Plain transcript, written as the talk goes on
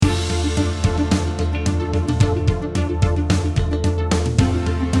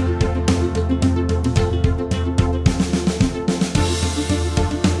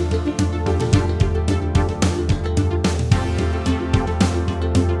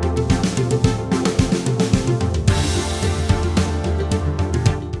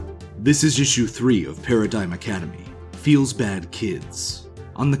This is issue 3 of Paradigm Academy, Feels Bad Kids.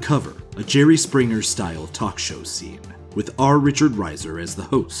 On the cover, a Jerry Springer-style talk show scene, with R. Richard Reiser as the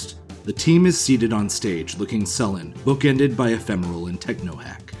host. The team is seated on stage looking sullen, bookended by Ephemeral and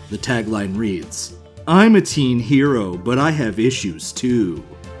Technohack. The tagline reads, "I'm a teen hero, but I have issues too."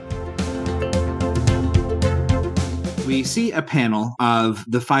 We see a panel of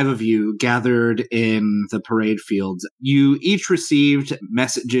the 5 of you gathered in the parade field. You each received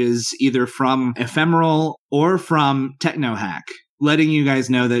messages either from Ephemeral or from Technohack, letting you guys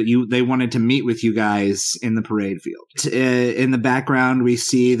know that they wanted to meet with you guys in the parade field. In the background, we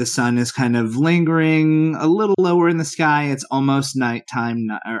see the sun is kind of lingering a little lower in the sky. It's almost nighttime,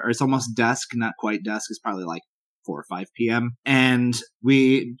 or it's almost dusk, not quite dusk. It's probably like 4 or 5 p.m. And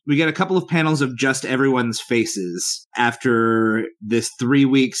we get a couple of panels of just everyone's faces after this 3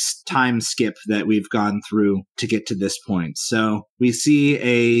 weeks time skip that we've gone through to get to this point. So we see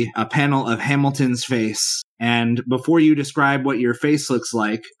a panel of Hamilton's face. And before you describe what your face looks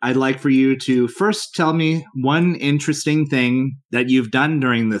like, I'd like for you to first tell me one interesting thing that you've done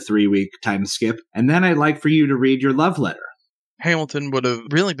during the 3-week time skip. And then I'd like for you to read your love letter. Hamilton would have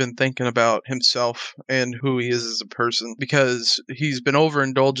really been thinking about himself and who he is as a person, because he's been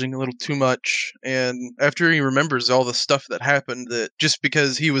overindulging a little too much, and after he remembers all the stuff that happened, that just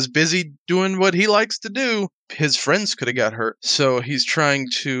because he was busy doing what he likes to do, his friends could have got hurt. So he's trying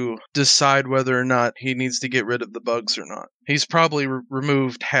to decide whether or not he needs to get rid of the bugs or not. He's probably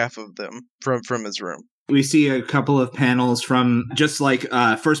removed half of them from his room. We see a couple of panels from just like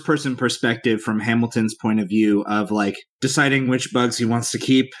first-person perspective from Hamilton's point of view of like deciding which bugs he wants to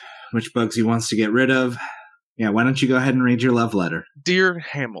keep, which bugs he wants to get rid of. Yeah, why don't you go ahead and read your love letter? Dear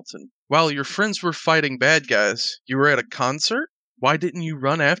Hamilton, while your friends were fighting bad guys, you were at a concert? Why didn't you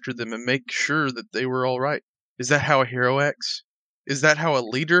run after them and make sure that they were all right? Is that how a hero acts? Is that how a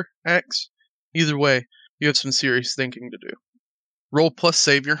leader acts? Either way, you have some serious thinking to do. Roll plus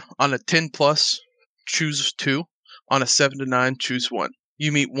savior on a 10 plus. Choose 2. On a 7 to 9, choose 1.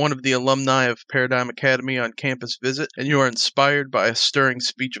 You meet one of the alumni of Paradigm Academy on campus visit, and you are inspired by a stirring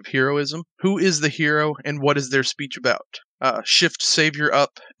speech of heroism. Who is the hero, and what is their speech about? Shift Savior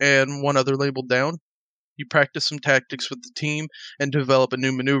up, and one other label down. You practice some tactics with the team, and develop a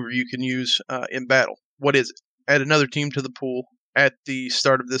new maneuver you can use in battle. What is it? Add another team to the pool at the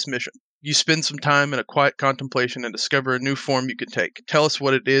start of this mission. You spend some time in a quiet contemplation and discover a new form you can take. Tell us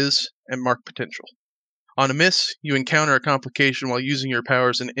what it is, and mark potential. On a miss, you encounter a complication while using your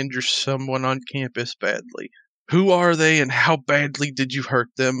powers and injure someone on campus badly. Who are they and how badly did you hurt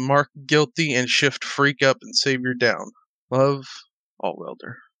them? Mark guilty and shift freak up and savior down. Love,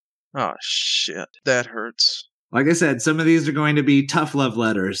 Allwelder. Ah, shit. That hurts. Like I said, some of these are going to be tough love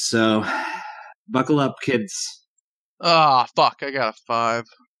letters, so buckle up, kids. Ah, fuck. I got a 5.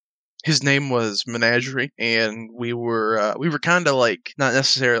 His name was Menagerie, and we were kind of like not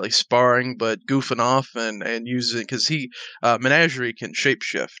necessarily sparring, but goofing off and using, because Menagerie can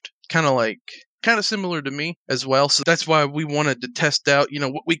shapeshift, kind of similar to me as well. So that's why we wanted to test out,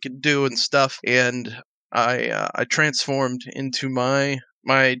 what we could do and stuff. And I transformed into my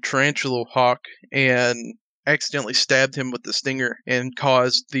tarantula hawk and accidentally stabbed him with the stinger and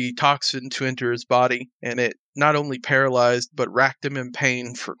caused the toxin to enter his body, and it not only paralyzed but racked him in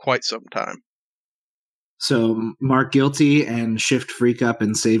pain for quite some time. So mark guilty and shift freak up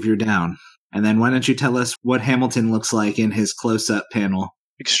and savior down. And then why don't you tell us what Hamilton looks like in his close-up panel?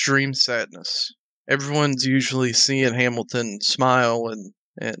 Extreme sadness. Everyone's usually seeing Hamilton smile and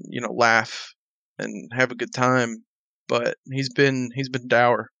laugh and have a good time, but he's been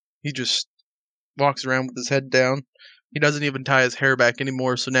dour. He just walks around with his head down. He doesn't even tie his hair back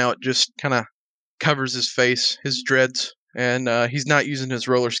anymore, so now it just kind of covers his face, his dreads, and he's not using his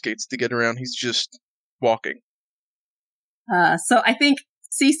roller skates to get around. He's just walking. So I think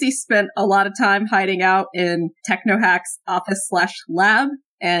Cece spent a lot of time hiding out in Technohack's office/lab.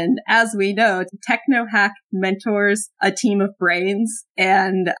 And as we know, Technohack mentors a team of brains.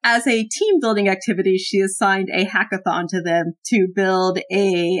 And as a team building activity, she assigned a hackathon to them to build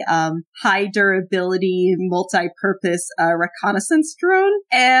a high durability, multi-purpose reconnaissance drone.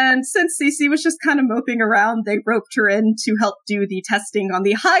 And since Cece was just kind of moping around, they roped her in to help do the testing on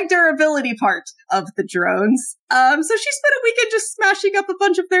the high durability part of the drones. So she spent a weekend just smashing up a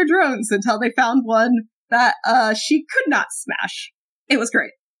bunch of their drones until they found one that she could not smash. It was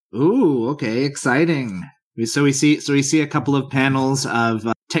great. Ooh, okay, exciting. So we see a couple of panels of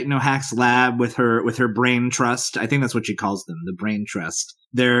Technohack's lab with her brain trust. I think that's what she calls them, the brain trust.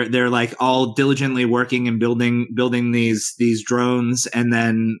 They're like all diligently working and building these drones, and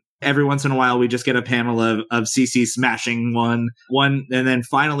then Every once in a while, we just get a panel of CC smashing one, and then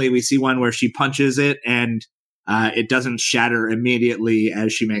finally we see one where she punches it and it doesn't shatter immediately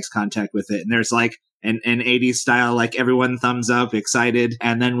as she makes contact with it. And there's like an 80s style, like everyone thumbs up, excited.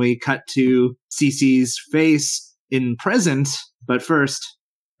 And then we cut to CC's face in present. But first,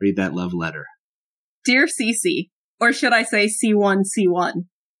 read that love letter. Dear CC, or should I say C1C1,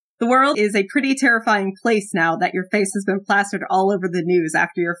 the world is a pretty terrifying place now that your face has been plastered all over the news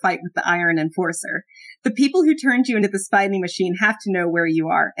after your fight with the Iron Enforcer. The people who turned you into this fighting machine have to know where you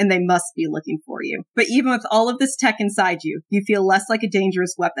are, and they must be looking for you. But even with all of this tech inside you, you feel less like a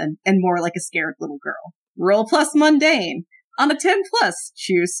dangerous weapon and more like a scared little girl. Roll plus mundane. On a 10 plus,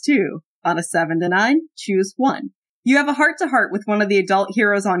 choose 2. On a 7 to 9, choose 1. You have a heart-to-heart with one of the adult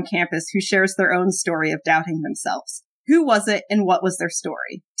heroes on campus who shares their own story of doubting themselves. Who was it and what was their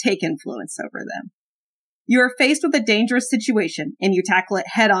story? Take influence over them. You are faced with a dangerous situation and you tackle it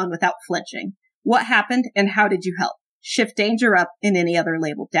head-on without flinching. What happened and how did you help? Shift danger up and any other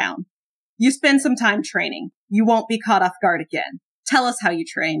label down. You spend some time training. You won't be caught off guard again. Tell us how you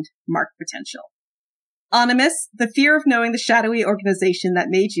trained. Mark potential. Onimus, the fear of knowing the shadowy organization that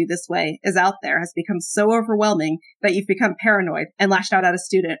made you this way is out there has become so overwhelming that you've become paranoid and lashed out at a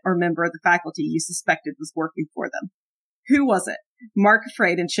student or member of the faculty you suspected was working for them. Who was it? Mark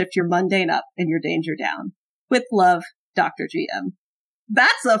afraid and shift your mundane up and your danger down. With love, Dr. GM.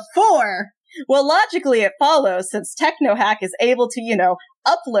 That's a 4! Well, logically it follows, since TechnoHack is able to,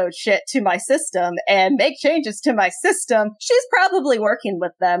 upload shit to my system and make changes to my system, she's probably working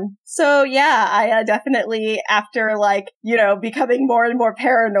with them. So yeah, I definitely, after becoming more and more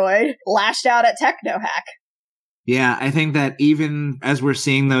paranoid, lashed out at TechnoHack. Yeah, I think that even as we're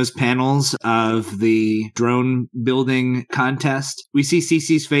seeing those panels of the drone building contest, we see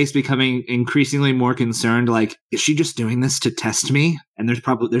CC's face becoming increasingly more concerned. Like, is she just doing this to test me? And there's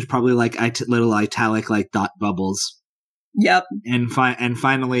probably like little italic like dot bubbles. Yep. And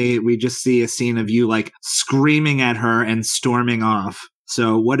finally, we just see a scene of you like screaming at her and storming off.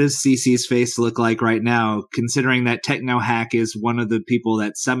 So what does CC's face look like right now, considering that TechnoHack is one of the people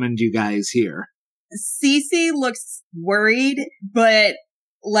that summoned you guys here? CC looks worried, but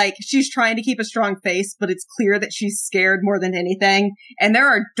she's trying to keep a strong face, but it's clear that she's scared more than anything. And there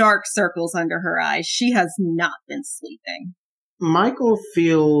are dark circles under her eyes. She has not been sleeping. Michael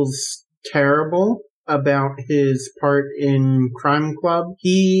feels terrible about his part in Crime Club.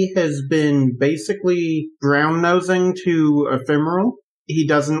 He has been basically brown-nosing to Ephemeral. He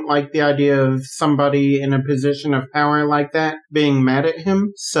doesn't like the idea of somebody in a position of power like that being mad at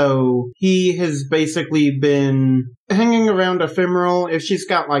him. So he has basically been hanging around Ephemeral. If she's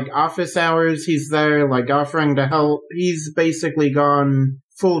got office hours, he's there offering to help. He's basically gone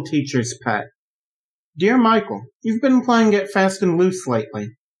full teacher's pet. Dear Michael, you've been playing it fast and loose lately.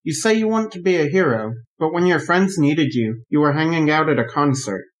 You say you want to be a hero, but when your friends needed you, you were hanging out at a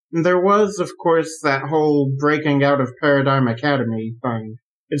concert. There was, of course, that whole breaking out of Paradigm Academy thing.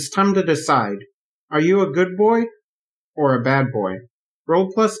 It's time to decide. Are you a good boy or a bad boy?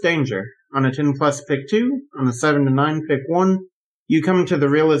 Roll plus danger. On a 10 plus pick 2. On a 7 to 9 pick 1. You come to the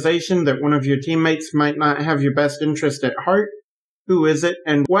realization that one of your teammates might not have your best interest at heart. Who is it,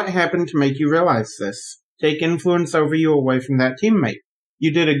 and what happened to make you realize this? Take influence over you away from that teammate.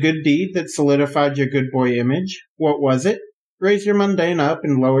 You did a good deed that solidified your good boy image. What was it? Raise your mundane up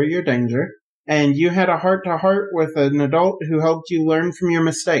and lower your danger. And you had a heart-to-heart with an adult who helped you learn from your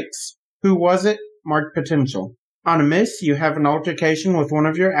mistakes. Who was it? Mark potential. On a miss, you have an altercation with one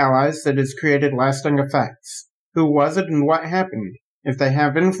of your allies that has created lasting effects. Who was it and what happened? If they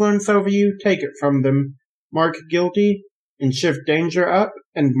have influence over you, take it from them. Mark guilty and shift danger up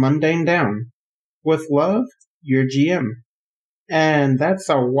and mundane down. With love, your GM. And that's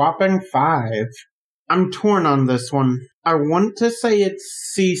a whopping 5. I'm torn on this one. I want to say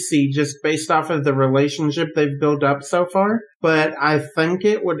it's CC just based off of the relationship they've built up so far, but I think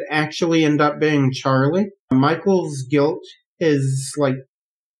it would actually end up being Charlie. Michael's guilt is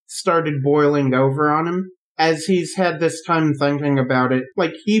started boiling over on him as he's had this time thinking about it.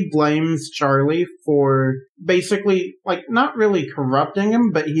 He blames Charlie for basically not really corrupting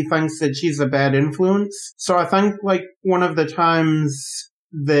him, but he thinks that she's a bad influence. So I think one of the times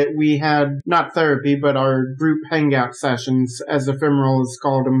that we had, not therapy, but our group hangout sessions, as Ephemeral has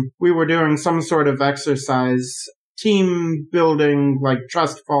called them, we were doing some sort of exercise, team building,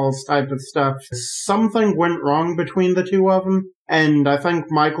 trust falls type of stuff. Something went wrong between the two of them, and I think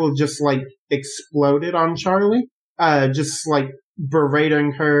Michael just, exploded on Charlie, just,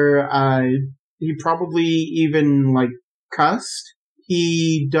 berating her. He probably even, cussed.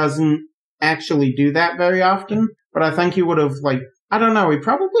 He doesn't actually do that very often, but I think he would have, I don't know, he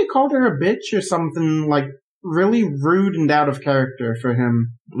probably called her a bitch or something, like, really rude and out of character for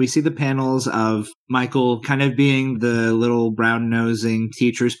him. We see the panels of Michael kind of being the little brown-nosing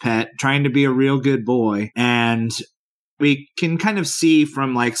teacher's pet, trying to be a real good boy, and we can kind of see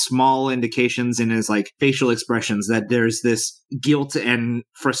from like small indications in his like facial expressions that there's this guilt and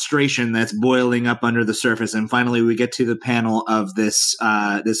frustration that's boiling up under the surface. And finally, we get to the panel of this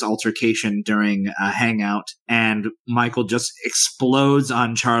altercation during a hangout, and Michael just explodes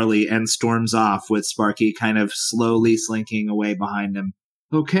on Charlie and storms off with Sparky kind of slowly slinking away behind him.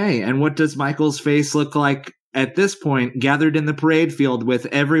 Okay, and what does Michael's face look like at this point, gathered in the parade field with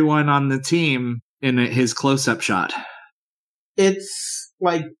everyone on the team in his close-up shot? It's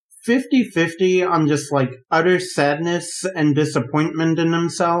like 50-50 on just like utter sadness and disappointment in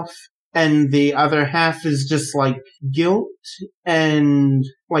himself. And the other half is just like guilt and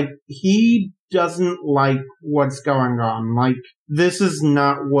like he doesn't like what's going on. Like this is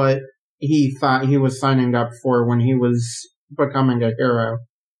not what he thought he was signing up for when he was becoming a hero.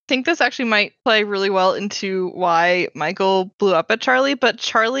 I think this actually might play really well into why Michael blew up at Charlie, but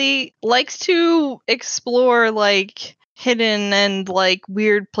Charlie likes to explore like hidden and like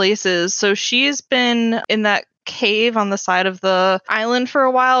weird places. So she's been in that cave on the side of the island for a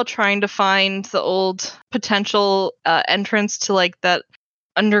while trying to find the old potential entrance to like that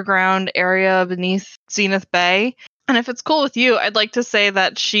underground area beneath Zenith Bay. And if it's cool with you, I'd like to say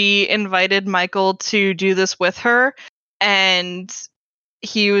that she invited Michael to do this with her, and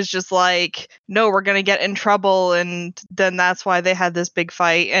he was just like, no, we're gonna get in trouble. And then that's why they had this big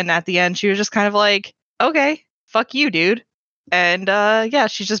fight, and at the end she was just kind of like, okay, fuck you, dude. And yeah,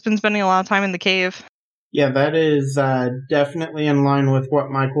 she's just been spending a lot of time in the cave. Yeah, that is definitely in line with what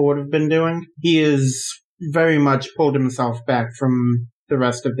Michael would have been doing. He is very much pulled himself back from the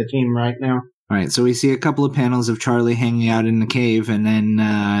rest of the team right now. All right, so we see a couple of panels of Charlie hanging out in the cave, and then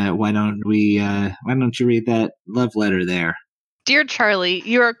why don't you read that love letter there? Dear Charlie,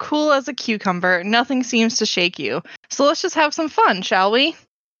 you are cool as a cucumber. Nothing seems to shake you. So let's just have some fun, shall we?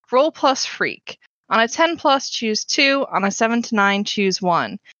 Roll plus freak. On a 10 plus, choose 2. On a 7 to 9, choose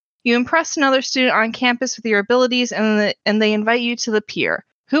 1. You impress another student on campus with your abilities, and they invite you to the pier.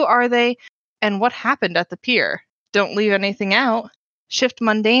 Who are they, and what happened at the pier? Don't leave anything out. Shift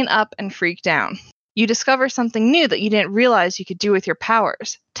mundane up and freak down. You discover something new that you didn't realize you could do with your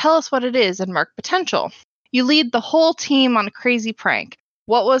powers. Tell us what it is and mark potential. You lead the whole team on a crazy prank.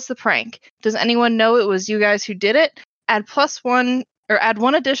 What was the prank? Does anyone know it was you guys who did it? Add one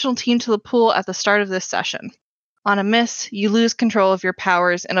additional team to the pool at the start of this session. On a miss, you lose control of your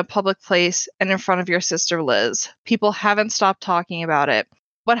powers in a public place and in front of your sister Liz. People haven't stopped talking about it.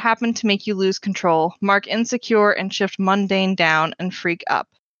 What happened to make you lose control? Mark insecure and shift mundane down and freak up.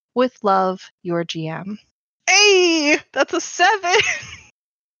 With love, your GM. Hey, that's a 7.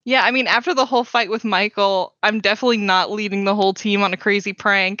 Yeah, I mean, after the whole fight with Michael, I'm definitely not leading the whole team on a crazy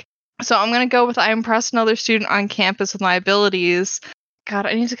prank. So I'm going to go with I impressed another student on campus with my abilities. God,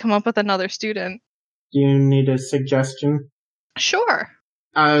 I need to come up with another student. Do you need a suggestion? Sure.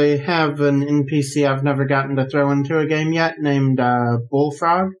 I have an NPC I've never gotten to throw into a game yet named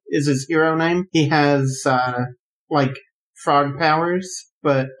Bullfrog is his hero name. He has like frog powers,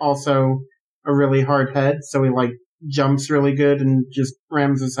 but also a really hard head, so he like jumps really good and just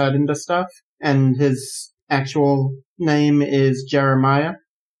rams his head into stuff. And his actual name is Jeremiah.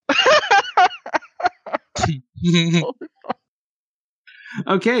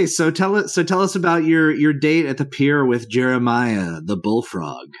 Okay, so tell us about your date at the pier with Jeremiah, the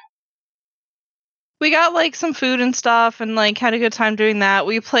bullfrog. We got like some food and stuff and like had a good time doing that.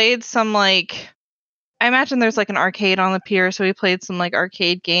 We played some like, I imagine there's like an arcade on the pier, so we played some like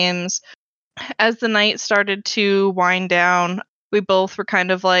arcade games. As the night started to wind down, we both were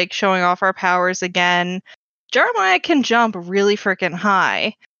kind of like showing off our powers again. Jeremiah can jump really freaking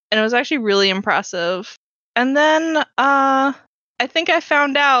high, and it was actually really impressive. And then I think I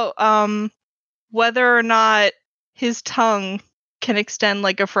found out whether or not his tongue can extend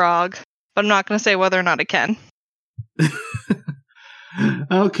like a frog, but I'm not going to say whether or not it can.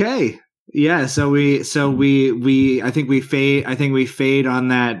 Okay. Yeah, so we I think we fade on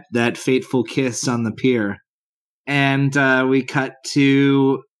that fateful kiss on the pier. And we cut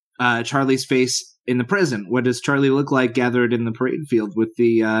to Charlie's face in the present. What does Charlie look like gathered in the parade field with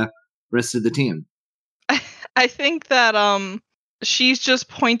the rest of the team? I think that she's just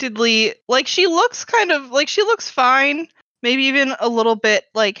pointedly like she looks fine, maybe even a little bit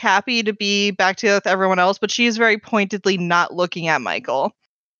like happy to be back together with everyone else, but she's very pointedly not looking at Michael.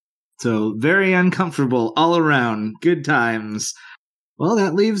 So very uncomfortable all around. Good times. Well,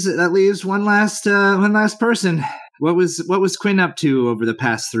 that leaves one last person. What was Quinn up to over the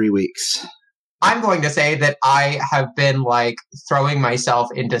past 3 weeks? I'm going to say that I have been like throwing myself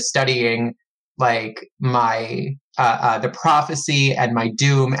into studying like my the prophecy and my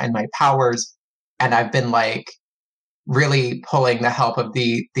doom and my powers, and I've been like really pulling the help of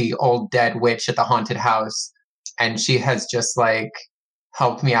the old dead witch at the haunted house, and she has just like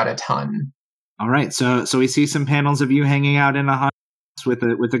helped me out a ton. All right, so we see some panels of you hanging out in a house with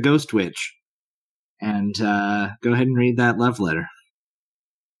a ghost witch, and go ahead and read that love letter.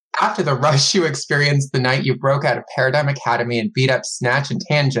 After the rush you experienced the night you broke out of Paradigm Academy and beat up Snatch and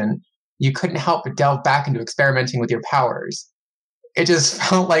Tangent, you couldn't help but delve back into experimenting with your powers. It just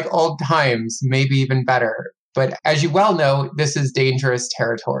felt like old times, maybe even better. But as you well know, this is dangerous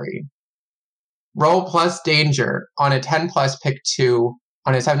territory. Roll plus danger. On a 10 plus, pick 2.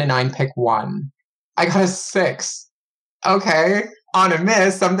 On a 7 to 9, pick 1. I got a 6. Okay. On a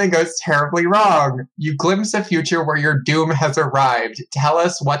miss, something goes terribly wrong. You glimpse a future where your doom has arrived. Tell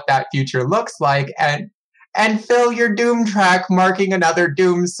us what that future looks like and fill your doom track marking another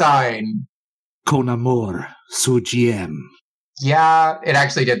doom sign. Con amor, su GM. Yeah, it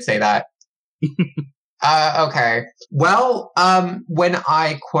actually did say that. Okay. Well, when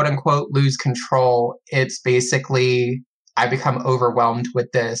I quote unquote lose control, it's basically I become overwhelmed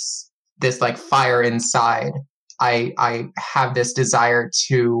with this like fire inside. I have this desire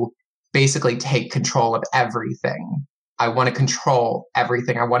to basically take control of everything. I want to control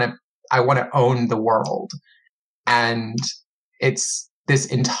everything. I want to own the world. And it's this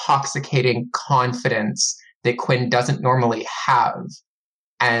intoxicating confidence that Quinn doesn't normally have.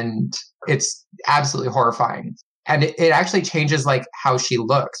 And it's absolutely horrifying. And it actually changes like how she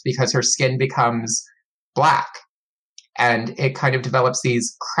looks because her skin becomes black. And it kind of develops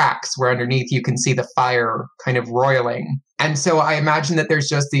these cracks where underneath you can see the fire kind of roiling. And so I imagine that there's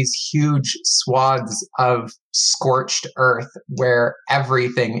just these huge swaths of scorched earth where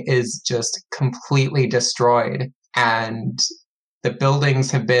everything is just completely destroyed. And the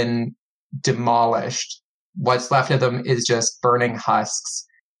buildings have been demolished. What's left of them is just burning husks.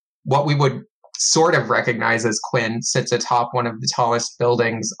 What we would sort of recognize as Quinn sits atop one of the tallest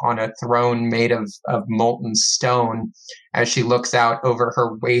buildings on a throne made of molten stone as she looks out over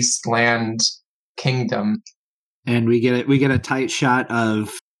her wasteland kingdom. And we get a tight shot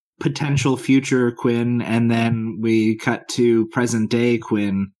of potential future Quinn, and then we cut to present day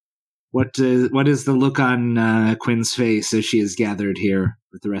Quinn. What is the look on Quinn's face as she is gathered here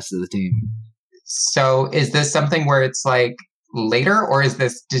with the rest of the team? So is this something where it's like later, or did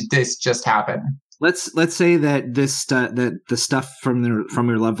this just happen? Let's say that that the stuff from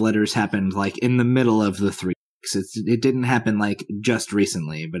your love letters happened like in the middle of the 3 weeks. It didn't happen like just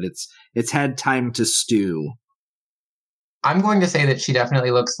recently, but it's had time to stew. I'm going to say that she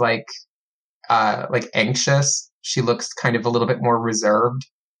definitely looks like anxious. She looks kind of a little bit more reserved.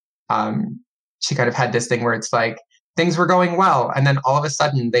 She kind of had this thing where it's like things were going well, and then all of a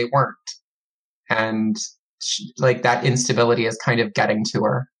sudden they weren't, and like that instability is kind of getting to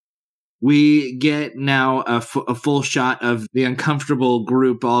her. We get now a full shot of the uncomfortable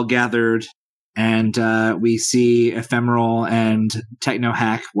group all gathered, and we see Ephemeral and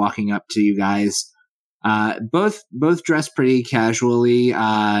Technohack walking up to you guys. Both dressed pretty casually.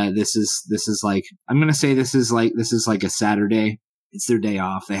 This is like, I'm gonna say this is like a Saturday. It's their day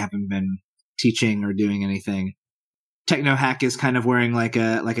off. They haven't been teaching or doing anything. Technohack is kind of wearing like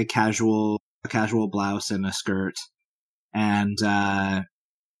a casual blouse and a skirt, and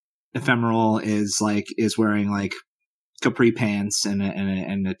Ephemeral is wearing like capri pants and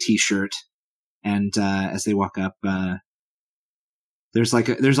a t-shirt. And as they walk up, there's like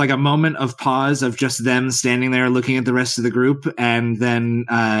a moment of pause of just them standing there looking at the rest of the group, and then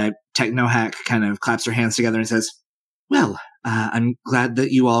Technohack kind of claps her hands together and says, "Well, I'm glad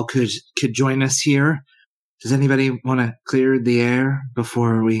that you all could join us here. Does anybody want to clear the air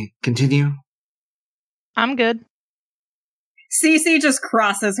before we continue?" I'm good. Cece just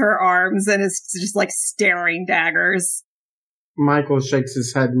crosses her arms and is just like staring daggers. Michael shakes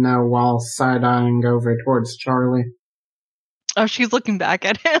his head no while side-eyeing over towards Charlie. Oh, she's looking back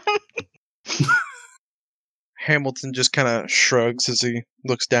at him. Hamilton just kind of shrugs as he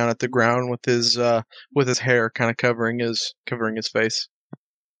looks down at the ground with his hair kind of covering his face.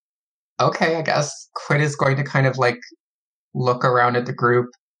 Okay, I guess Quinn is going to kind of like look around at the group,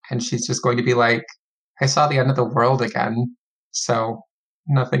 and she's just going to be like, I saw the end of the world again, so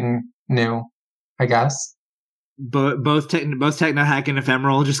nothing new, I guess. Both Technohack and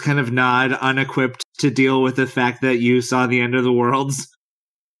Ephemeral just kind of nod, unequipped to deal with the fact that you saw the end of the worlds.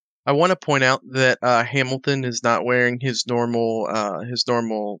 I want to point out that Hamilton is not wearing his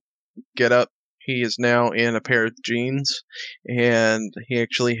normal getup. He is now in a pair of jeans, and he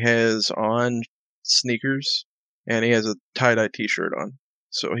actually has on sneakers, and he has a tie-dye t-shirt on.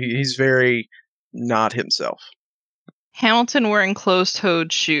 So he's very not himself. Hamilton wearing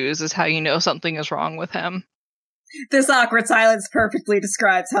closed-toed shoes is how you know something is wrong with him. This awkward silence perfectly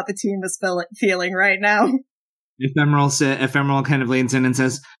describes how the team is feeling right now. Ephemeral kind of leans in and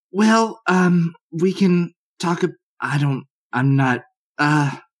says, well, we can talk.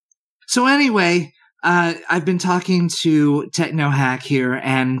 So anyway, I've been talking to TechnoHack here,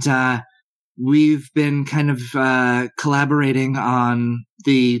 and we've been kind of collaborating on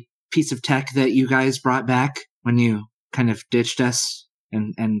the piece of tech that you guys brought back when you kind of ditched us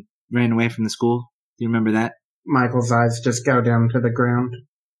and ran away from the school. Do you remember that? Michael's eyes just go down to the ground.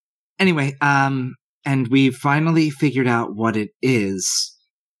 Anyway, and we finally figured out what it is,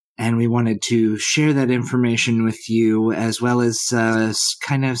 and we wanted to share that information with you, as well as a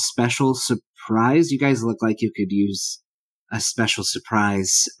kind of special surprise. You guys look like you could use a special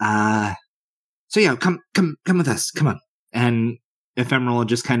surprise. So yeah, come with us. Come on. And Ephemeral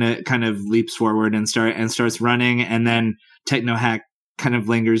just kind of leaps forward and starts running, and then TechnoHack kind of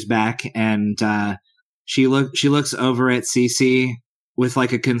lingers back, and she looks over at Cece with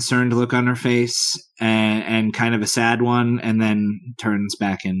like a concerned look on her face and kind of a sad one, and then turns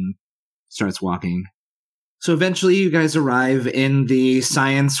back and starts walking. So eventually you guys arrive in the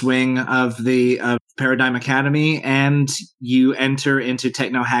science wing of Paradigm Academy, and you enter into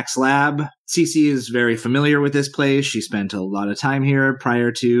TechnoHack's lab. Cece is very familiar with this place. She spent a lot of time here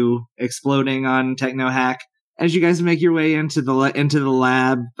prior to exploding on TechnoHack. As you guys make your way into the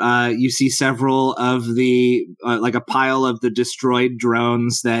lab, you see several of the like a pile of the destroyed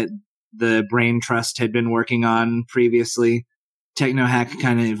drones that the Brain Trust had been working on previously. TechnoHack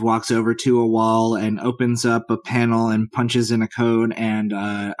kind of walks over to a wall and opens up a panel and punches in a code, and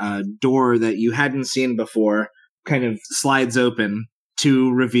a door that you hadn't seen before kind of slides open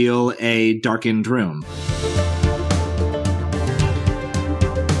to reveal a darkened room.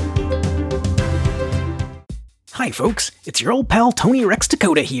 Hi folks, it's your old pal Tony Rex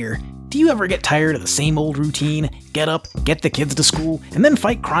Dakota here. Do you ever get tired of the same old routine? Get up, get the kids to school, and then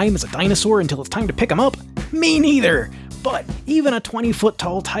fight crime as a dinosaur until it's time to pick them up? Me neither! But even a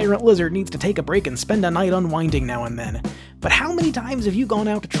 20-foot-tall tyrant lizard needs to take a break and spend a night unwinding now and then. But how many times have you gone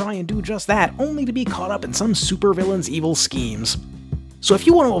out to try and do just that, only to be caught up in some supervillain's evil schemes? So if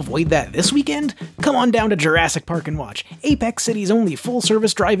you want to avoid that this weekend, come on down to Jurassic Park and watch, Apex City's only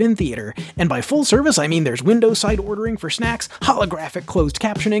full-service drive-in theater. And by full service, I mean there's window side ordering for snacks, holographic closed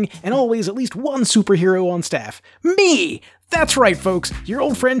captioning, and always at least one superhero on staff. Me! That's right, folks, your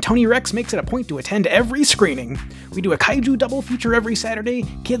old friend Tony Rex makes it a point to attend every screening. We do a kaiju double feature every Saturday,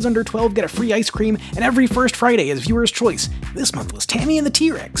 kids under 12 get a free ice cream, and every first Friday is viewer's choice. This month was Tammy and the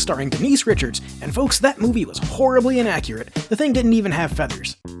T-Rex, starring Denise Richards, and folks, that movie was horribly inaccurate. The thing didn't even have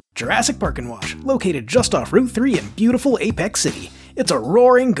feathers. Jurassic Park and Watch, located just off Route 3 in beautiful Apex City. It's a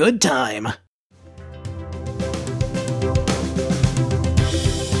roaring good time.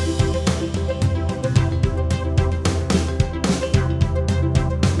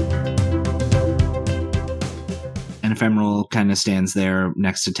 Ephemeral kind of stands there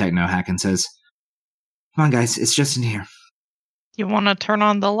next to TechnoHack and says, come on guys, it's just in here. You want to turn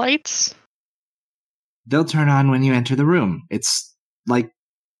on the lights? They'll turn on when you enter the room. It's like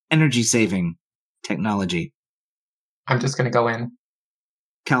energy-saving technology. I'm just gonna go in.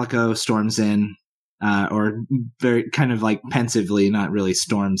 Calico storms in, or very kind of like pensively, not really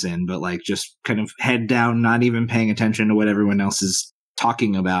storms in, but like just kind of head down, not even paying attention to what everyone else is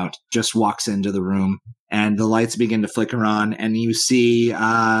talking about, just walks into the room. And the lights begin to flicker on, and you see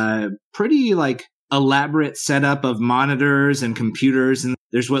pretty like elaborate setup of monitors and computers, and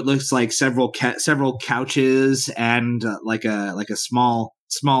there's what looks like several couches and like a small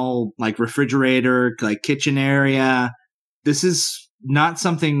like refrigerator, like kitchen area. This is not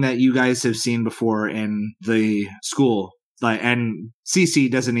something that you guys have seen before in the school. And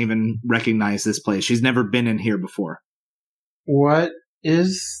Cece doesn't even recognize this place. She's never been in here before. What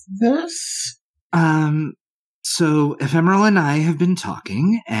is this? So Ephemeral and I have been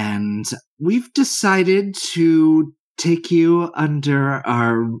talking, and we've decided to take you under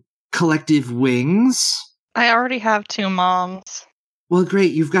our collective wings. I already have 2 moms. Well,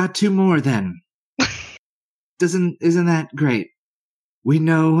 great, you've got 2 more then. Isn't that great? We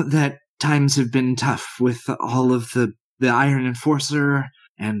know that times have been tough with all of the Iron Enforcer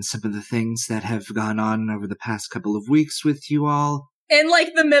and some of the things that have gone on over the past couple of weeks with you all. In, like,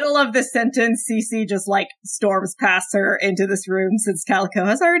 the middle of the sentence, Cece just, like, storms past her into this room since Calico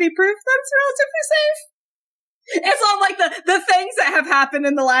has already proved that's relatively safe. It's all like the things that have happened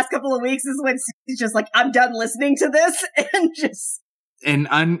in the last couple of weeks is when he's just like, I'm done listening to this, and just... And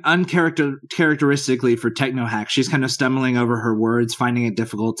uncharacteristically for TechnoHack, she's kind of stumbling over her words, finding it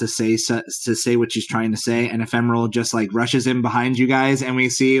difficult to say what she's trying to say. And Ephemeral just like rushes in behind you guys, and we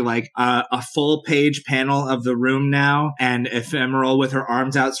see like a full page panel of the room now, and Ephemeral with her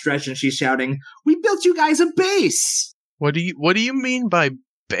arms outstretched, and she's shouting, "We built you guys a base!" What do you mean by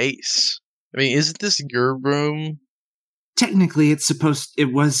base? I mean, isn't this your room? Technically, it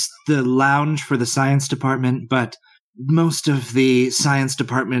was the lounge for the science department, but most of the science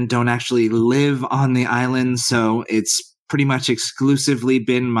department don't actually live on the island, so it's pretty much exclusively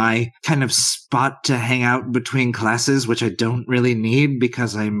been my kind of spot to hang out between classes, which I don't really need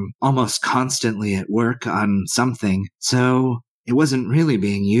because I'm almost constantly at work on something. So it wasn't really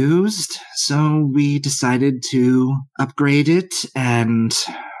being used, so we decided to upgrade it and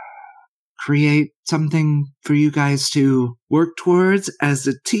create something for you guys to work towards as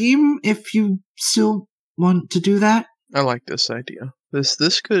a team, if you still want to do that. I like this idea. This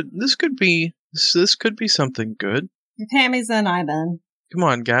could be something good. If Hammy's in, I'm in. Come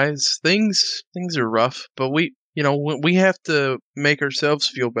on, guys. Things are rough, but we have to make ourselves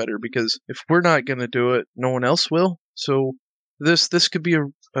feel better, because if we're not going to do it, no one else will. So this could be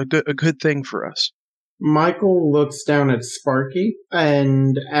a good thing for us. Michael looks down at Sparky,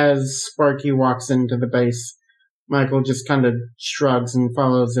 and as Sparky walks into the base, Michael just kind of shrugs and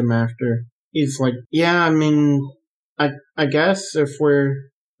follows him after. He's like, yeah, I mean, I guess if we're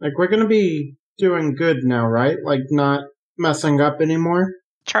going to be doing good now, right? Like, not messing up anymore?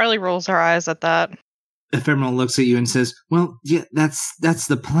 Charlie rolls her eyes at that. Ephemeral looks at you and says, well, yeah, that's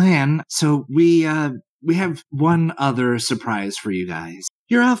the plan. So we have one other surprise for you guys.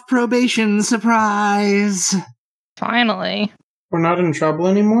 You're off probation, surprise! Finally. We're not in trouble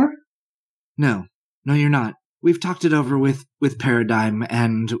anymore? No, you're not. We've talked it over with Paradigm,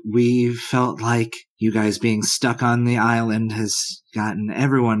 and we felt like you guys being stuck on the island has gotten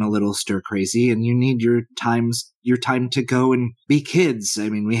everyone a little stir crazy, and you need your time to go and be kids. I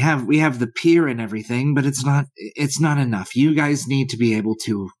mean, we have the pier and everything, but it's not enough. You guys need to be able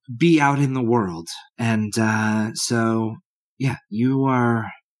to be out in the world. And so yeah, you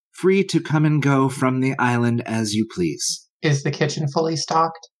are free to come and go from the island as you please. Is the kitchen fully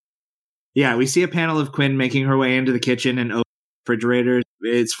stocked? Yeah, we see a panel of Quinn making her way into the kitchen and open the refrigerator.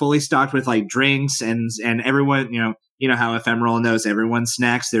 It's fully stocked with like drinks and everyone, you know how Ephemeral knows everyone's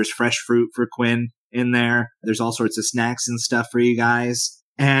snacks. There's fresh fruit for Quinn in there. There's all sorts of snacks and stuff for you guys.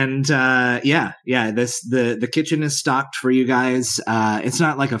 And the kitchen is stocked for you guys. It's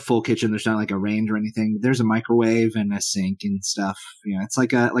not like a full kitchen. There's not like a range or anything. There's a microwave and a sink and stuff. You know, it's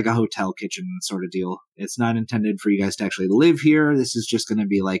like a hotel kitchen sort of deal. It's not intended for you guys to actually live here. This is just going to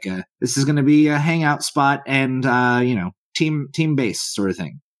be a hangout spot and team base sort of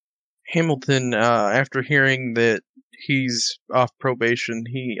thing. Hamilton, after hearing that he's off probation,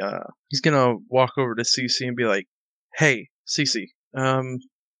 he's gonna walk over to Cece and be like, "Hey, Cece.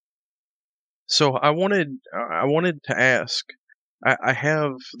 So I wanted to ask.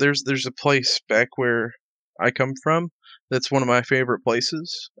 There's a place back where I come from that's one of my favorite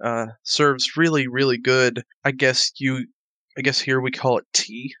places. Serves really, really good. I guess here we call it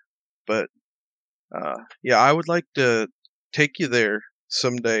tea, but yeah, I would like to take you there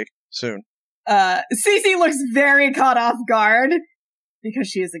someday soon." Cece looks very caught off guard because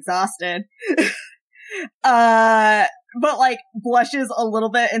she is exhausted. But like blushes a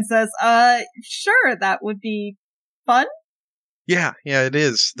little bit and says, sure, that would be fun. Yeah, it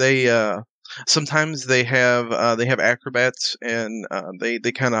is. They sometimes they have acrobats, and they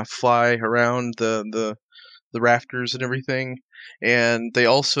kind of fly around the rafters and everything, and they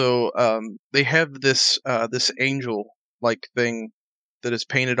also they have this angel like thing that is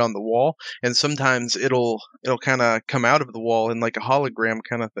painted on the wall, and sometimes it'll kind of come out of the wall in like a hologram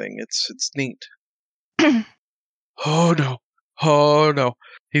kind of thing. It's neat. Oh no.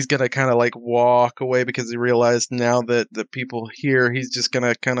 He's gonna kind of like walk away because he realized now that the people here, he's just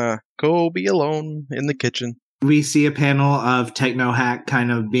gonna kind of go be alone in the kitchen. We see a panel of TechnoHack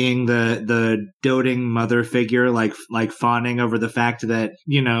kind of being the doting mother figure, like fawning over the fact that,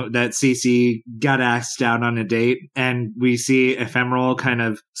 that Cece got asked out on a date. And we see Ephemeral kind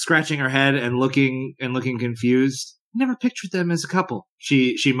of scratching her head and looking confused. Never pictured them as a couple,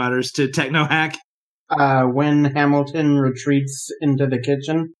 she mutters to TechnoHack. When Hamilton retreats into the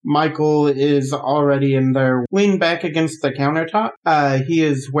kitchen, Michael is already in there, leaned back against the countertop. He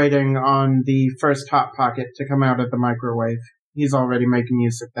is waiting on the first Hot Pocket to come out of the microwave. He's already making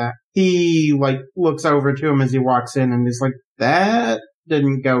use of that. He, looks over to him as he walks in and he's like, that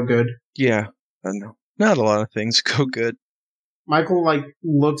didn't go good. Yeah, I know. Not a lot of things go good. Michael,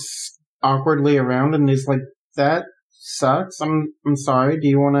 looks awkwardly around and is like, that sucks. I'm sorry. Do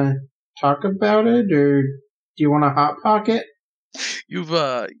you want to talk about it, or do you want a Hot Pocket?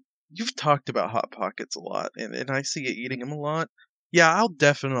 You've talked about Hot Pockets a lot, and I see you eating them a lot. Yeah, I'll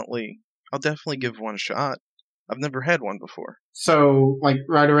definitely give one a shot. I've never had one before. So,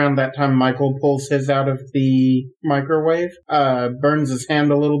 right around that time, Michael pulls his out of the microwave, burns his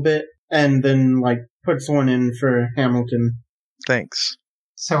hand a little bit, and then, puts one in for Hamilton. Thanks.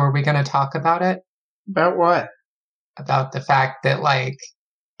 So are we going to talk about it? About what? About the fact that,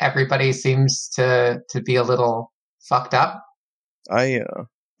 everybody seems to be a little fucked up? I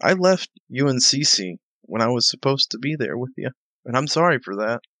left you and Cece when I was supposed to be there with you, and I'm sorry for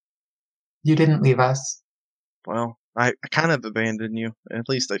that. You didn't leave us. Well, I kind of abandoned you. At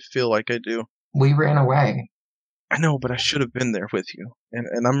least I feel like I do. We ran away. I know, but I should have been there with you,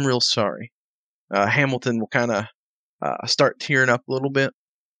 and I'm real sorry. Hamilton will kind of start tearing up a little bit.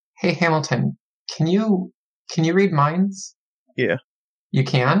 Hey, Hamilton, can you read minds? Yeah. You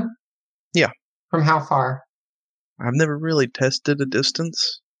can? Yeah. From how far? I've never really tested a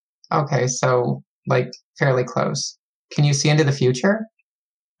distance. Okay, so, fairly close. Can you see into the future?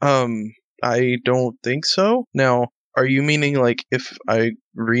 I don't think so. Now, are you meaning, if I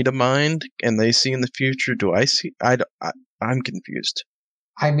read a mind and they see in the future, do I see? I'm confused.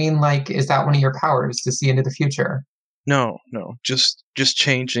 I mean, is that one of your powers, to see into the future? No, just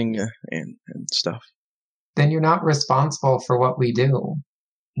changing and stuff. Then you're not responsible for what we do.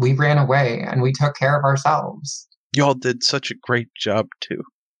 We ran away, and we took care of ourselves. Y'all did such a great job, too.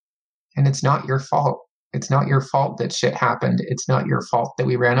 And it's not your fault. It's not your fault that shit happened. It's not your fault that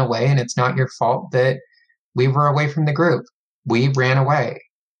we ran away, and it's not your fault that we were away from the group. We ran away.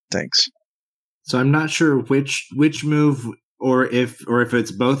 Thanks. So I'm not sure which move or if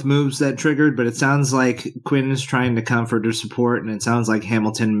it's both moves that triggered, but it sounds like Quinn is trying to comfort or support, and it sounds like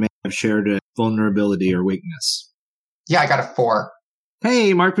Hamilton may have shared a vulnerability or weakness. Yeah, I got a 4.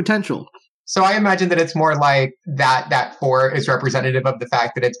 Hey, mark potential. So I imagine that it's more like that 4 is representative of the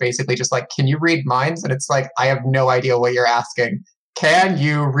fact that it's basically just can you read minds? And it's I have no idea what you're asking. Can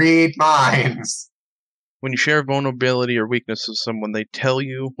you read minds? When you share vulnerability or weakness with someone, they tell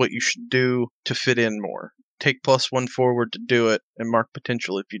you what you should do to fit in more. Take +1 forward to do it, and mark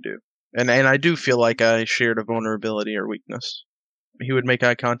potential if you do. And I do feel like I shared a vulnerability or weakness. He would make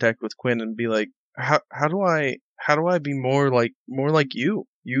eye contact with Quinn and be like, how do I be more like you?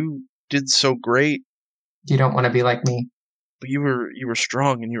 You did so great. You don't want to be like me. But you were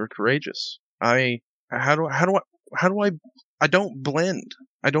strong and you were courageous. I don't blend.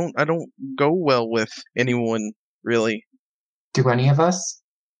 I don't go well with anyone, really. Do any of us?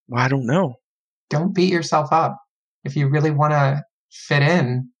 Well, I don't know. Don't beat yourself up. If you really want to fit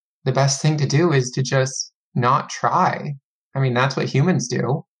in, the best thing to do is to just not try. I mean, that's what humans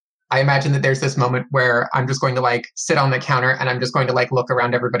do. I imagine that there's this moment where I'm just going to sit on the counter and I'm just going to look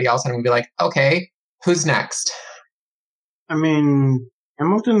around everybody else and I'm going to be like, okay, who's next? I mean,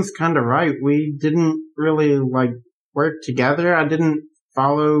 Hamilton's kind of right. We didn't really work together. I didn't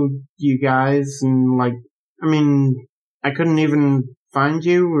follow you guys and I couldn't even find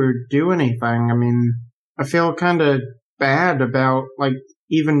you or do anything. I mean, I feel kind of bad about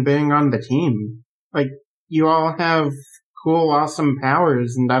even being on the team. You all have cool, awesome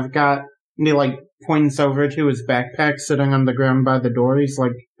powers, and I've got, and he points over to his backpack sitting on the ground by the door. He's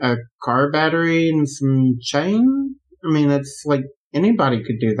a car battery and some chain. I mean, it's anybody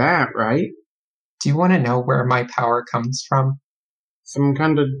could do that, right? Do you want to know where my power comes from? Some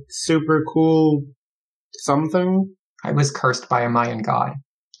kind of super cool something? I was cursed by a Mayan god.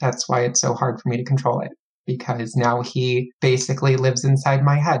 That's why it's so hard for me to control it. Because now he basically lives inside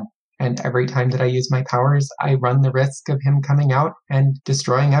my head. And every time that I use my powers, I run the risk of him coming out and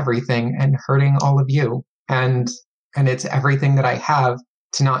destroying everything and hurting all of you. And it's everything that I have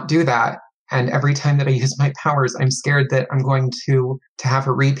to not do that. And every time that I use my powers, I'm scared that I'm going to have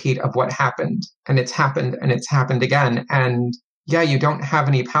a repeat of what happened. And it's happened and it's happened again. And yeah, you don't have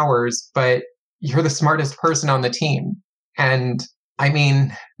any powers, but you're the smartest person on the team. And I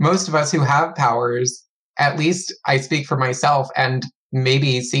mean, most of us who have powers, at least I speak for myself and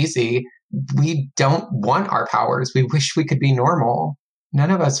maybe Cece, we don't want our powers. We wish we could be normal.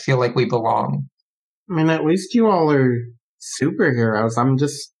 None of us feel like we belong. I mean, at least you all are superheroes. I'm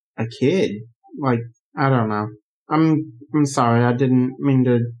just a kid. I don't know. I'm sorry. I didn't mean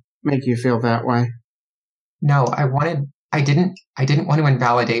to make you feel that way. No, I didn't want to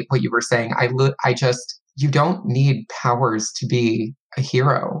invalidate what you were saying. You don't need powers to be a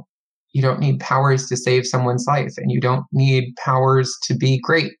hero. You don't need powers to save someone's life, and you don't need powers to be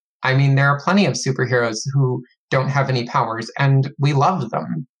great. I mean, there are plenty of superheroes who don't have any powers, and we love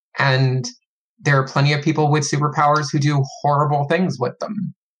them. And there are plenty of people with superpowers who do horrible things with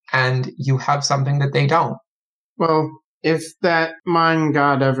them. And you have something that they don't. Well, if that mind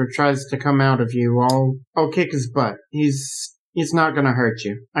god ever tries to come out of you, I'll kick his butt. He's not gonna hurt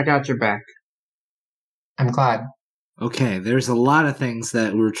you. I got your back. I'm glad. Okay, there's a lot of things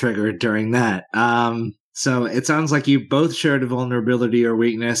that were triggered during that. So it sounds like you both shared a vulnerability or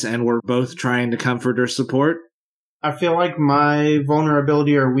weakness and were both trying to comfort or support. I feel like my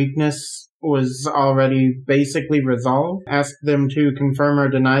vulnerability or weakness was already basically resolved. Ask them to confirm or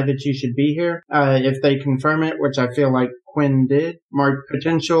deny that you should be here. If they confirm it, which I feel like Quinn did, mark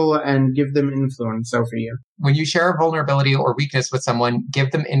potential and give them influence over you. When you share a vulnerability or weakness with someone,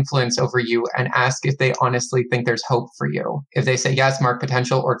 give them influence over you and ask if they honestly think there's hope for you. If they say yes, mark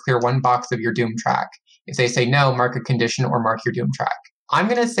potential or clear one box of your doom track. If they say no, mark a condition or mark your doom track. I'm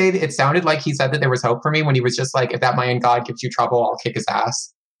going to say that it sounded like he said that there was hope for me when he was just like, if that mind god gives you trouble, I'll kick his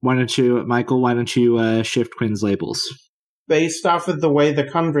ass. Michael, why don't you shift Quinn's labels? Based off of the way the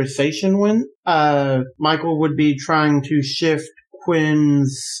conversation went, Michael would be trying to shift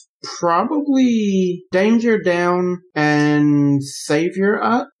Quinn's probably danger down and savior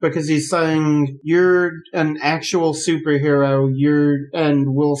up, because he's saying you're an actual superhero, and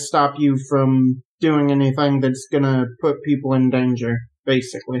we'll stop you from doing anything that's gonna put people in danger,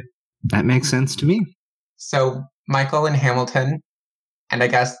 basically. That makes sense to me. So Michael and Hamilton, and I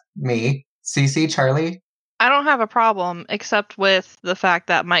guess me, CC, Charlie. I don't have a problem except with the fact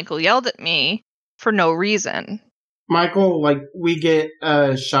that Michael yelled at me for no reason. Michael, we get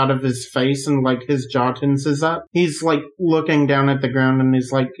a shot of his face and, his jaw tenses up. He's, looking down at the ground and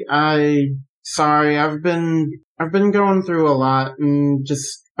he's like, sorry, I've been going through a lot and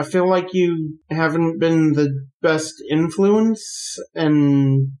I feel like you haven't been the best influence,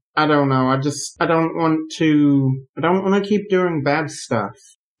 and I don't know, I don't want to keep doing bad stuff.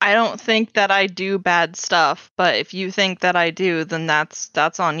 I don't think that I do bad stuff, but if you think that I do, then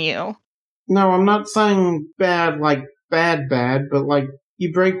that's on you. No, I'm not saying bad, bad, but,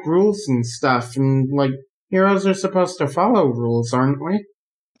 you break rules and stuff, and, heroes are supposed to follow rules, aren't we?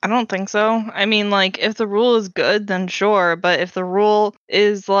 I don't think so. I mean, if the rule is good, then sure, but if the rule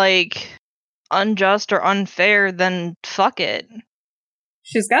is, unjust or unfair, then fuck it.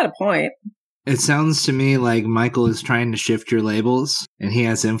 She's got a point. It sounds to me like Michael is trying to shift your labels, and he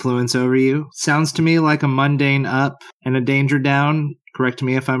has influence over you. Sounds to me like a mundane up and a danger down. Correct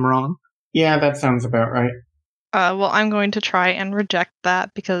me if I'm wrong. Yeah, that sounds about right. Well, I'm going to try and reject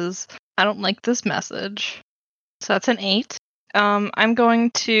that because I don't like this message. So that's an 8. I'm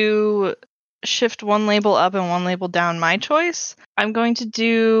going to shift one label up and one label down, my choice. I'm going to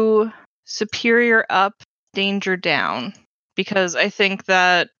do superior up, danger down, because I think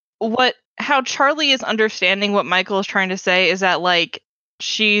that how Charlie is understanding what Michael is trying to say is that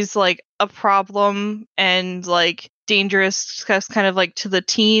she's a problem and dangerous kind of to the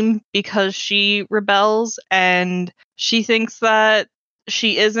team because she rebels, and she thinks that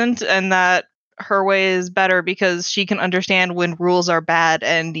she isn't, and that her way is better because she can understand when rules are bad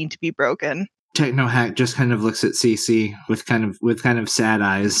and need to be broken. Technohack just kind of looks at CC with kind of sad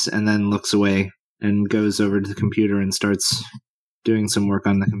eyes, and then looks away and goes over to the computer and starts doing some work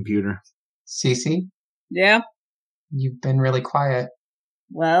on the computer. CC? Yeah? You've been really quiet.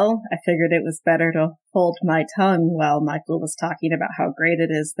 Well, I figured it was better to hold my tongue while Michael was talking about how great it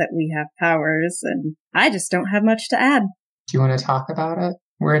is that we have powers, and I just don't have much to add. Do you want to talk about it?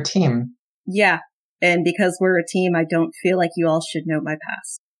 We're a team. Yeah, and because we're a team, I don't feel like you all should know my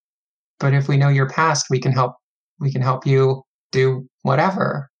past. But if we know your past, we can help you do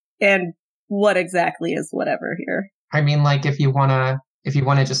whatever. And what exactly is whatever here? I mean, if you want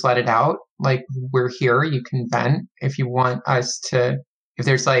to just let it out, we're here, you can vent. If you want us to, if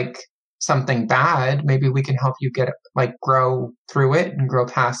there's something bad, maybe we can help you get grow through it and grow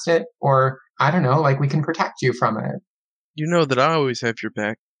past it. Or I don't know, we can protect you from it. You know that I always have your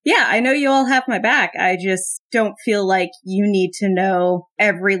back. Yeah, I know you all have my back. I just don't feel like you need to know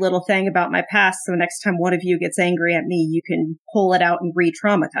every little thing about my past, so next time one of you gets angry at me, you can pull it out and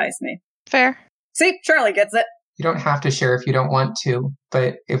re-traumatize me. Fair. See, Charlie gets it. You don't have to share if you don't want to,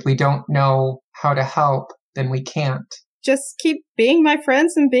 but if we don't know how to help, then we can't. Just keep being my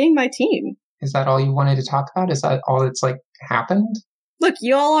friends and being my team. Is that all you wanted to talk about? Is that all that's happened? Look,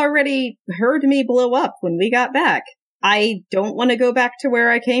 you all already heard me blow up when we got back. I don't want to go back to where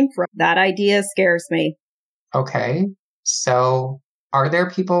I came from. That idea scares me. Okay. So, are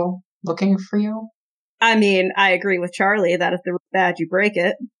there people looking for you? I mean, I agree with Charlie that if they're bad, you break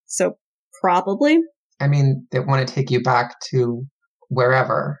it. So, probably. I mean, they want to take you back to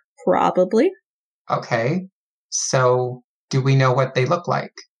wherever. Probably. Okay. So, do we know what they look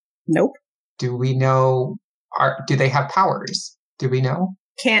like? Nope. Do we know... do they have powers? Do we know?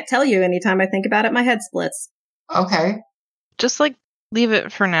 Can't tell you. Anytime I think about it, my head splits. Okay. Just, leave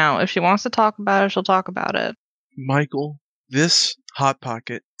it for now. If she wants to talk about it, she'll talk about it. Michael, this Hot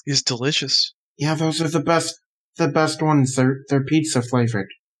Pocket is delicious. Yeah, those are the best ones. They're pizza flavored.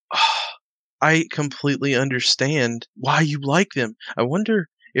 I completely understand why you like them. I wonder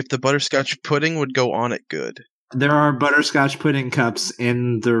if the butterscotch pudding would go on it good. There are butterscotch pudding cups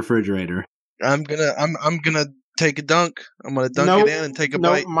in the refrigerator. I'm gonna take a dunk. I'm gonna dunk it in and take a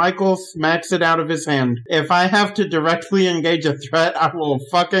bite. Michael smacks it out of his hand. If I have to directly engage a threat, I will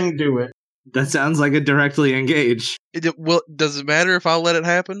fucking do it. That sounds like a directly engage. Does it matter if I'll let it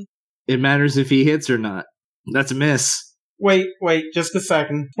happen? It matters if he hits or not. That's a miss. Wait, just a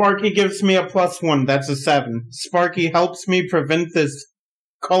second. Sparky gives me a +1. That's a 7. Sparky helps me prevent this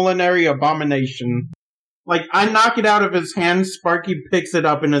culinary abomination. I knock it out of his hand, Sparky picks it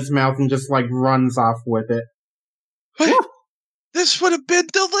up in his mouth and just, runs off with it. Wait, this would have been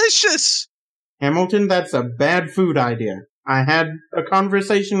delicious! Hamilton, that's a bad food idea. I had a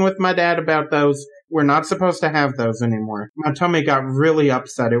conversation with my dad about those. We're not supposed to have those anymore. My tummy got really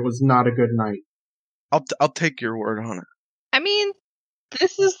upset. It was not a good night. I'll take your word on it. I mean,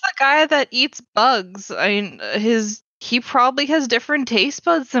 this is the guy that eats bugs. I mean, he probably has different taste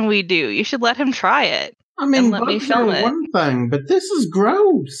buds than we do. You should let him try it. I mean, let me bugs film are it. one thing, but this is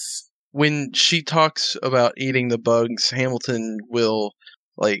gross. When she talks about eating the bugs, Hamilton will,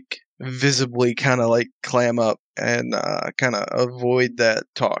 visibly kind of, clam up and kind of avoid that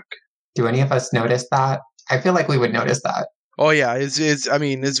talk. Do any of us notice that? I feel like we would notice that. Oh, yeah,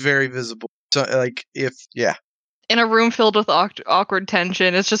 it's very visible. So, In a room filled with awkward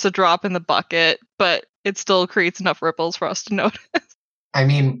tension, it's just a drop in the bucket, but it still creates enough ripples for us to notice. I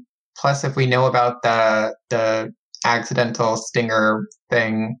mean, plus if we know about the accidental stinger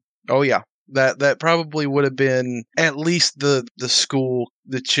thing. Oh yeah, that probably would have been at least the school,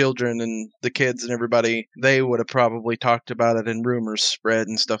 the children and the kids and everybody. They would have probably talked about it and rumors spread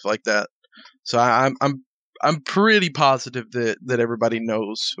and stuff like that. So I'm pretty positive that everybody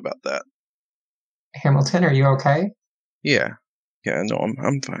knows about that. Hamilton, are you okay? Yeah, no,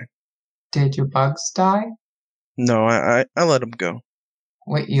 I'm fine. Did your bugs die? No, I let them go.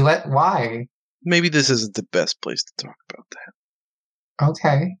 Wait, why? Maybe this isn't the best place to talk about that.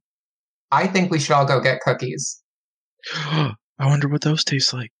 Okay. I think we should all go get cookies. I wonder what those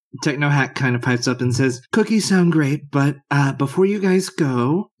taste like. Technohack kind of pipes up and says, "Cookies sound great, but before you guys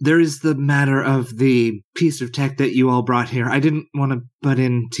go, there is the matter of the piece of tech that you all brought here. I didn't want to butt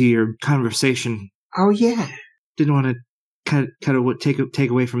into your conversation. Oh, yeah. Didn't want to take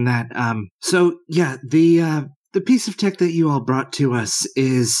away from that. So, yeah, the piece of tech that you all brought to us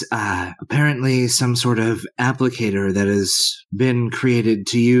is apparently some sort of applicator that has been created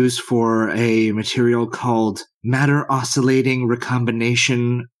to use for a material called matter oscillating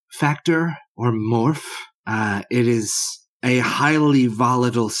recombination factor, or MORPH. It is a highly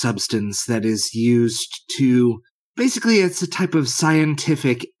volatile substance that is used to... Basically, it's a type of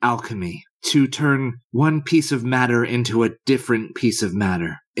scientific alchemy to turn one piece of matter into a different piece of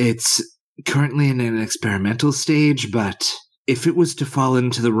matter. It's currently in an experimental stage, but if it was to fall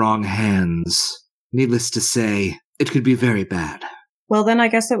into the wrong hands, needless to say, it could be very bad. Well, then I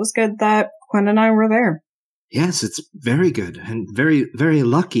guess it was good that Quinn and I were there. Yes, it's very good, and very, very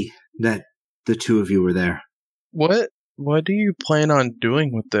lucky that the two of you were there. What do you plan on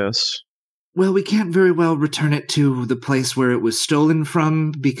doing with this? Well, we can't very well return it to the place where it was stolen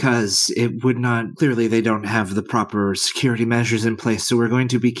from, because it would not... Clearly, they don't have the proper security measures in place, so we're going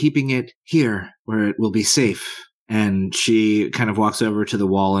to be keeping it here, where it will be safe. And she kind of walks over to the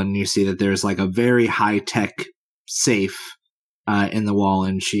wall, and you see that there's a very high-tech safe in the wall,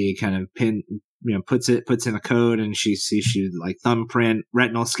 and she kind of puts in a code, and she thumbprint,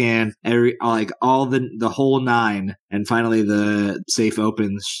 retinal scan, all the whole nine, and finally the safe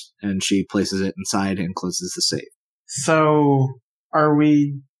opens, and she places it inside and closes the safe. So, are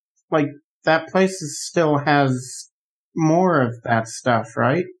we, that place still has more of that stuff,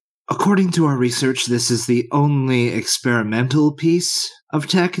 right? According to our research, this is the only experimental piece of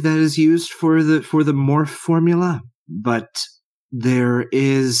tech that is used for the MORPH formula, but there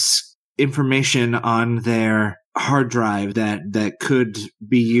is information on their hard drive that could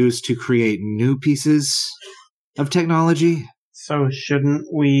be used to create new pieces of technology. So shouldn't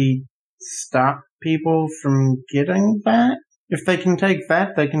we stop people from getting that? If they can take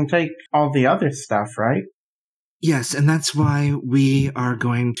that, they can take all the other stuff, right? Yes, and that's why we are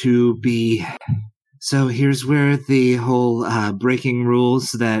going to be So here's where the whole breaking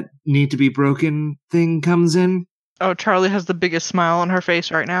rules that need to be broken thing comes in. Oh, Charlie has the biggest smile on her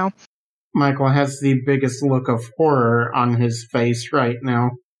face right now. Michael has the biggest look of horror on his face right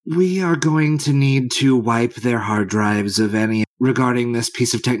now. We are going to need to wipe their hard drives of any regarding this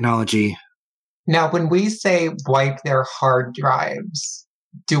piece of technology. Now, when we say wipe their hard drives,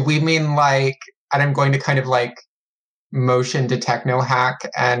 do we mean like, and I'm going to kind of like motion to TechnoHack,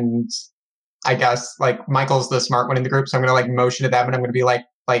 and I guess like Michael's the smart one in the group, so I'm going to like motion to them and I'm going to be like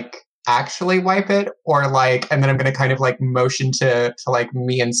actually wipe it, or like, and then I'm going to kind of like motion to like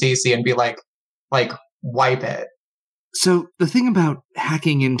me and Cece and be like wipe it. So the thing about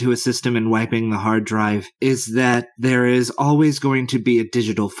hacking into a system and wiping the hard drive is that there is always going to be a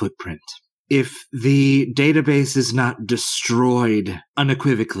digital footprint. If the database is not destroyed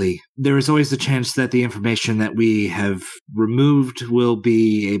unequivocally, there is always a chance that the information that we have removed will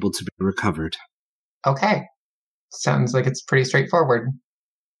be able to be recovered. Okay. Sounds like it's pretty straightforward.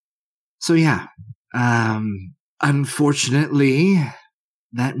 So yeah, unfortunately,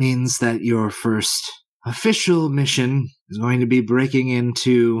 that means that your first official mission is going to be breaking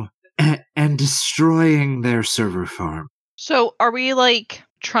into and destroying their server farm. So are we like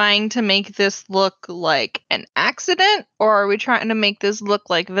trying to make this look like an accident, or are we trying to make this look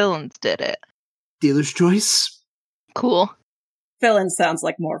like villains did it? Dealer's choice. Cool. Villain sounds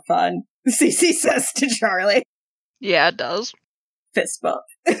like more fun, Cece says to Charlie. Yeah, it does. Fist bump.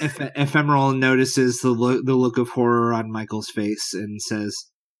 Ephemeral notices the look of horror on Michael's face and says,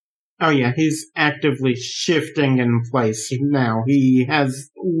 Oh yeah, he's actively shifting in place now. He has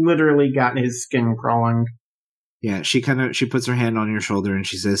literally got his skin crawling. Yeah, she puts her hand on your shoulder and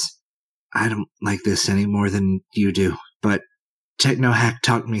she says, I don't like this any more than you do, but TechnoHack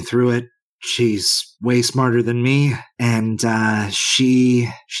talked me through it. She's way smarter than me, and she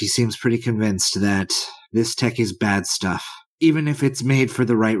seems pretty convinced that this tech is bad stuff. Even if it's made for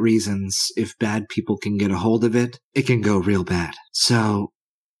the right reasons, if bad people can get a hold of it, it can go real bad. So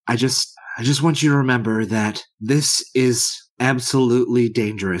I just want you to remember that this is absolutely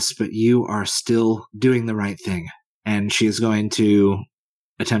dangerous, but you are still doing the right thing. And she is going to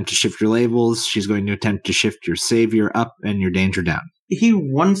attempt to shift your labels. She's going to attempt to shift your savior up and your danger down. He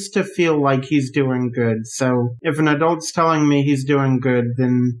wants to feel like he's doing good, so if an adult's telling me he's doing good,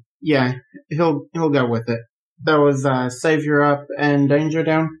 then yeah, he'll go with it. That was savior up and danger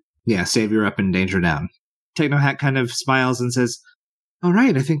down? Yeah, savior up and danger down. TechnoHack kind of smiles and says, all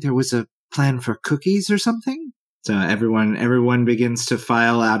right, I think there was a plan for cookies or something. So everyone begins to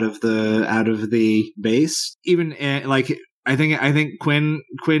file out of the base. Even I think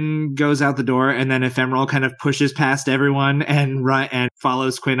Quinn goes out the door, and then Ephemeral kind of pushes past everyone and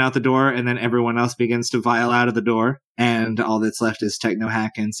follows Quinn out the door, and then everyone else begins to file out of the door, and all that's left is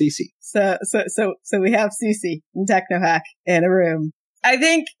TechnoHack and Cece. So we have Cece and TechnoHack in a room. I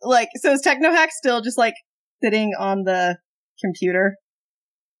think so is TechnoHack still just sitting on the computer?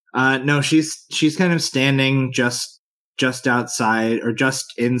 No, she's kind of standing just outside or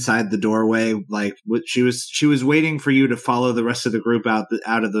just inside the doorway. She was waiting for you to follow the rest of the group out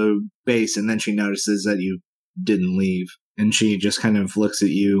of the base, and then she notices that you didn't leave, and she just kind of looks at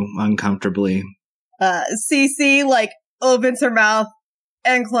you uncomfortably. Cece opens her mouth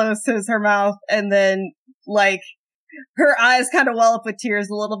and closes her mouth, and then her eyes kind of well up with tears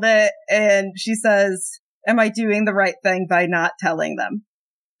a little bit, and she says, "Am I doing the right thing by not telling them?"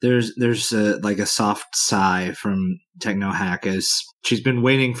 There's a soft sigh from TechnoHack as she's been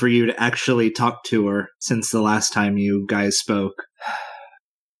waiting for you to actually talk to her since the last time you guys spoke.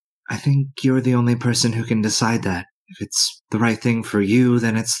 I think you're the only person who can decide that. If it's the right thing for you,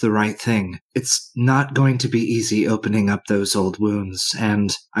 then it's the right thing. It's not going to be easy opening up those old wounds,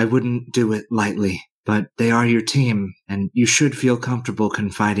 and I wouldn't do it lightly. But they are your team, and you should feel comfortable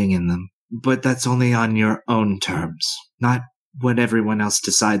confiding in them. But that's only on your own terms, not what everyone else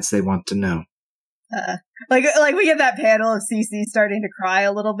decides they want to know. We get that panel of Cece starting to cry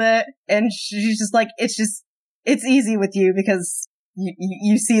a little bit, and she's just it's easy with you because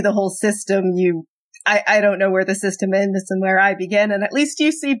you see the whole system. I don't know where the system ends and where I begin, and at least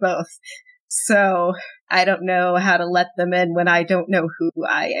you see both. So I don't know how to let them in when I don't know who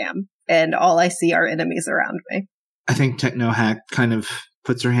I am, and all I see are enemies around me. I think TechnoHack kind of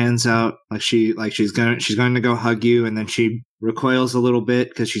puts her hands out she's going to go hug you, and then she recoils a little bit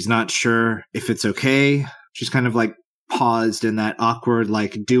because she's not sure if it's okay. She's kind of paused in that awkward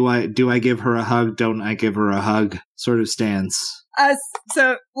do I give her a hug, don't I give her a hug sort of stance.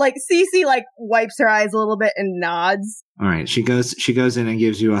 So Cece wipes her eyes a little bit and nods. All right, she goes in and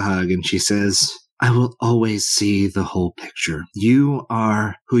gives you a hug, and she says, I will always see the whole picture. You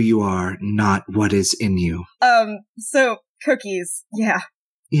are who you are, not what is in you. So cookies, yeah.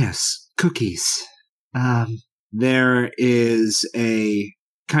 Yes, cookies. There is a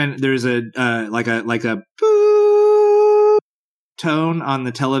there's a like a boop tone on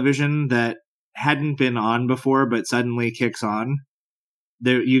the television that hadn't been on before, but suddenly kicks on.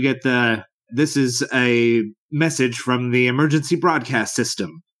 There, you get this is a message from the emergency broadcast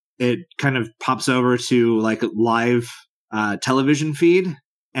system. It kind of pops over to like a live television feed,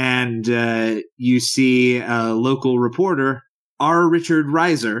 and you see a local reporter, R. Richard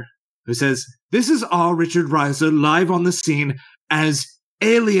Reiser, who says, "This is R. Richard Reiser live on the scene as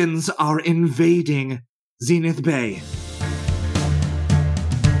aliens are invading Zenith Bay."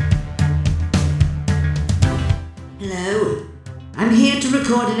 Hello. I'm here to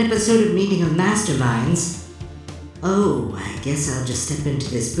record an episode of Meeting of Masterminds. Oh, I guess I'll just step into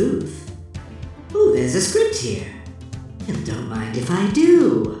this booth. Ooh, there's a script here. And don't mind if I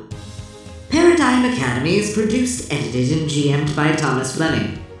do. Paradigm Academy is produced, edited, and GM'd by Thomas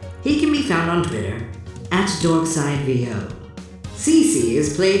Fleming. He can be found on Twitter, @DorksideVO. Cece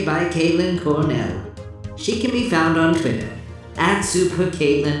is played by Caitlin Cornell. She can be found on Twitter,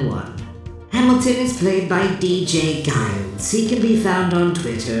 @SuperCaitlin1. Hamilton is played by DJ Giles. He can be found on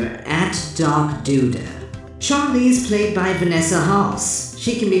Twitter, @DocDuda. Charlie is played by Vanessa Haas.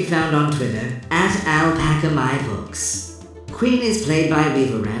 She can be found on Twitter, @AlpacaMyBooks. Queen is played by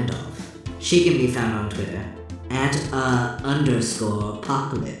Weaver Randolph. She can be found on Twitter,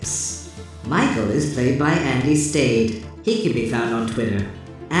 @_Apocalypse. Michael is played by Andy Stade. He can be found on Twitter,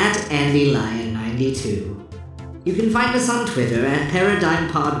 @AndyLion92. You can find us on Twitter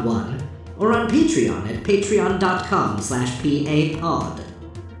 @ParadigmPod1 or on Patreon at patreon.com/PAPod.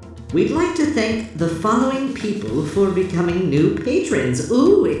 We'd like to thank the following people for becoming new patrons.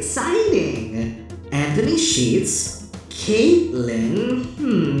 Ooh, exciting! Anthony Sheets,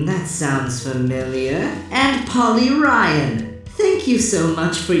 Caitlin, that sounds familiar, and Polly Ryan. Thank you so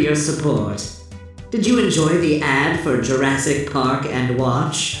much for your support. Did you enjoy the ad for Jurassic Park and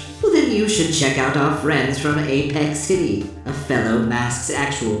Watch? Well, then you should check out our friends from Apex City, a fellow Masks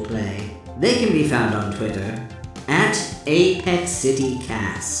actual play. They can be found on Twitter,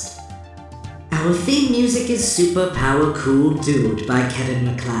 @ApexCityCast. Our theme music is Super Power Cool Dude by Kevin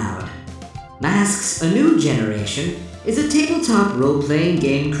MacLeod. Masks: A New Generation is a tabletop role-playing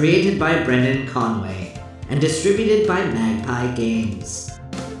game created by Brendan Conway and distributed by Magpie Games.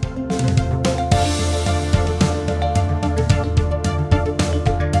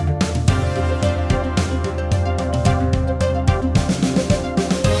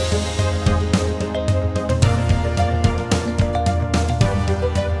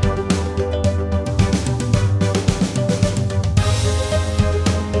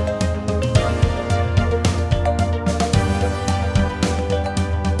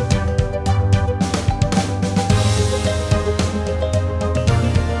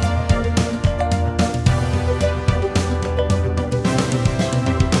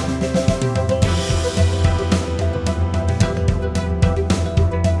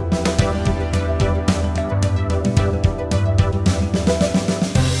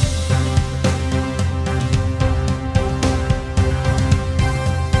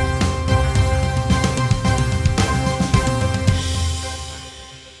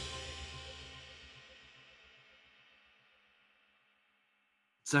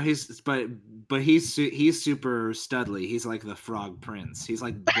 So he's super studly. He's like the Frog Prince. He's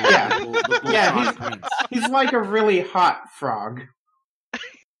like the Yeah, Frog Prince. He's like a really hot frog.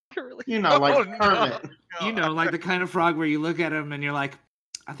 You know, like Kermit. No. You know, like the kind of frog where you look at him and you're like,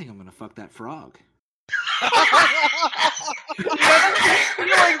 I think I'm gonna fuck that frog.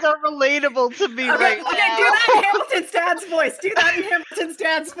 Feelings are relatable to me right now. Okay, do that in Hamilton's dad's voice. Do that in Hamilton's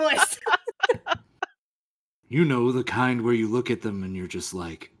dad's voice. You know, the kind where you look at them and you're just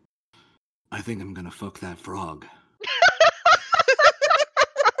like, I think I'm gonna fuck that frog.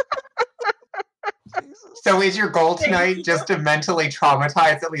 So is your goal tonight just to mentally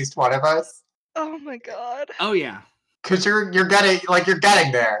traumatize at least one of us? Oh my god. Oh yeah. Because you're getting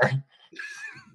there.